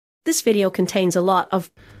This video contains a lot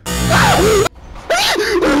of...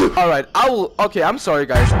 Alright, I will... Okay, I'm sorry,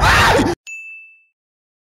 guys.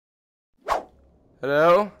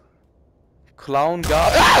 Hello? Clown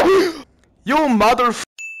god. You mother...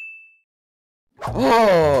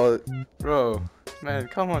 Oh, bro. Man,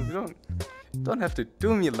 come on. You don't have to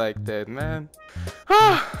do me like that, man.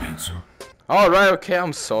 Answer. Alright, okay,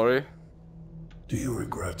 I'm sorry. Do you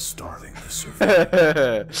regret starting this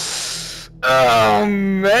survey?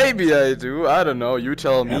 Maybe I do. I don't know. You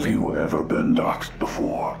tell me. Have you ever been doxxed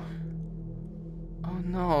before? Oh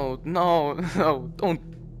no, no, no, don't.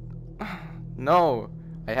 No,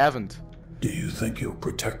 I haven't. Do you think you're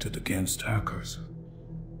protected against hackers?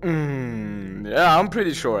 Yeah, I'm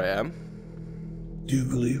pretty sure I am. Do you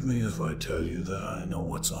believe me if I tell you that I know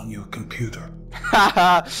what's on your computer?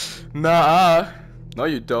 Haha, nah. No,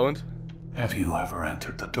 you don't. Have you ever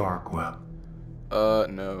entered the dark web?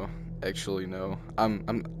 No. Actually, no.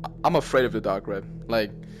 I'm afraid of the dark web.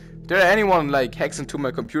 Like, did anyone like hacks into my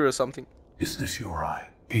computer or something? Is this your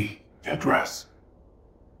IP address?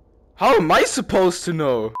 How am I supposed to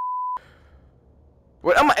know?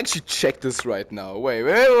 Wait, I'm gonna actually check this right now. Wait,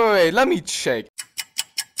 let me check.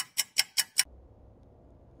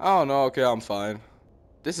 Oh no, okay, I'm fine.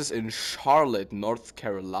 This is in Charlotte, North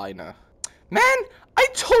Carolina. Man, I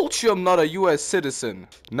told you I'm not a US citizen.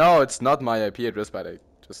 No, it's not my IP address, but I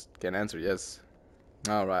just can answer yes.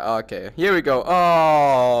 Alright, okay, here we go.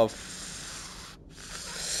 Oh,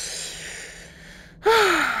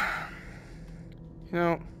 you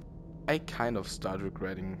know, I kind of start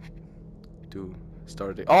regretting to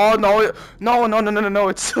start it. Oh no, no,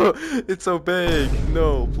 it's so big.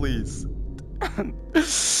 No, please.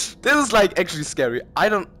 This is like actually scary. I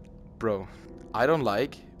don't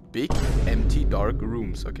like big empty dark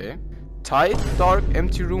rooms, okay? Tight dark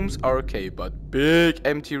empty rooms are okay, but big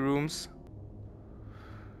empty rooms.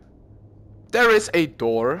 There is a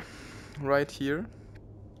door right here.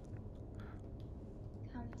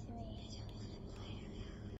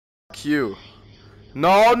 Fuck you.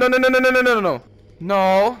 No.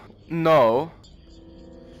 No.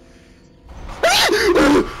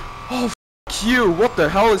 Oh, fuck you. What the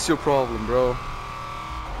hell is your problem, bro?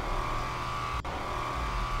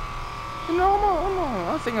 You know,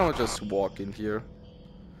 I think I will just walk in here.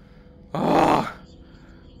 Ah,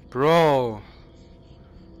 bro.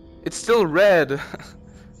 It's still red.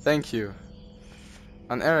 Thank you.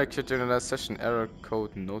 An error occurred during the last session. Error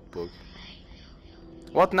code notebook.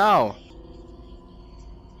 What now?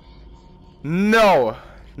 No.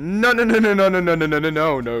 No.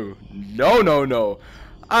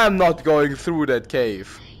 I'm not going through that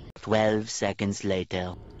cave. 12 seconds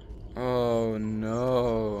later. Oh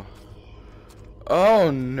no. Oh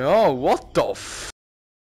no, what the f?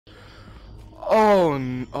 Oh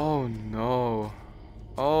no.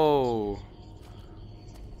 Oh.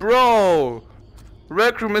 Bro!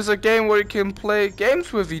 Rec Room is a game where you can play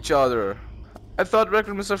games with each other. I thought Rec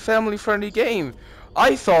Room is a family-friendly game.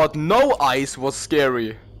 I thought No Eyes was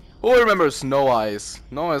scary. Who remembers No Eyes?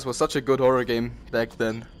 No Eyes was such a good horror game back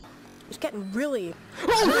then. It's getting really...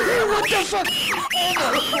 Oh, what the fuck?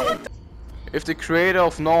 Oh, if the creator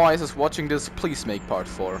of No Eyes is watching this, please make part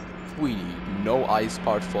 4. We need No Eyes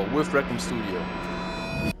part 4 with Rec Room Studio.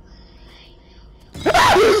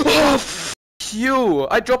 Oh, f you!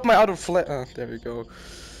 I dropped my outer flat. There we go.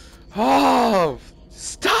 Oh,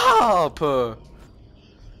 stop!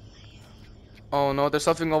 Oh no, there's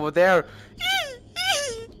something over there.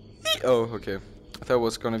 Oh, okay. I thought it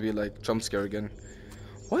was gonna be like jump scare again.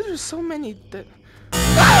 Why are there so many that?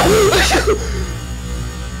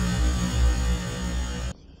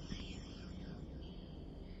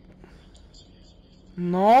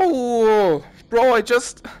 No, bro, I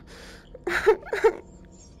just.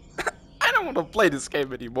 I don't want to play this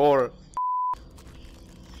game anymore.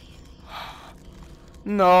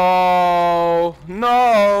 No.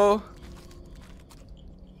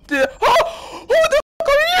 Oh, who the fuck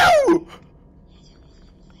are you?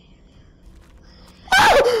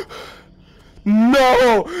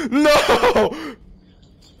 No.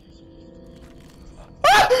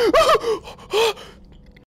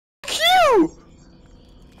 Q.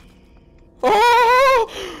 Oh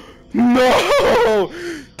no.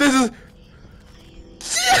 This is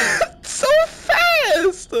so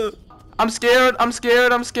fast. I'm scared.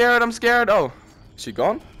 Oh, is she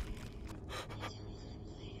gone?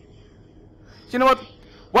 You know what?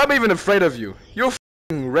 Why am I even afraid of you? You're a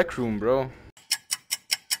f***ing Rec Room, bro.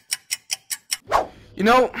 You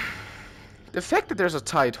know, the fact that there's a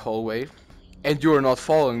tight hallway and you're not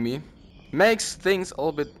following me makes things a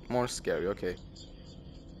little bit more scary, okay.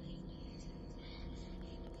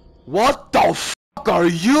 What the f***? are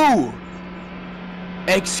you?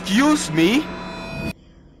 Excuse me?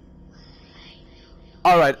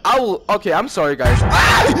 Alright, I will. Okay, I'm sorry, guys.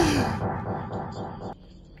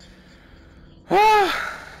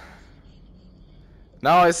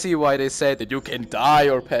 Now I see why they said that you can die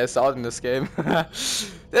or pass out in this game.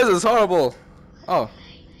 This is horrible. Oh,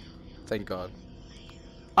 thank God.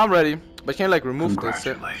 I'm ready, but can you like remove this?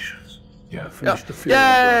 Congratulations. You have finished the field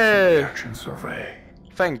Yay! reaction survey.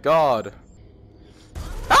 Thank God.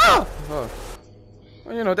 Ah! Oh.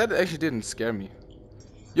 Well, you know, that actually didn't scare me.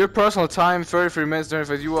 Your personal time, 33 minutes,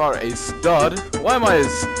 25. You are a stud. Why am I a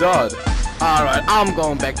stud? Alright, I'm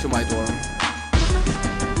going back to my dorm.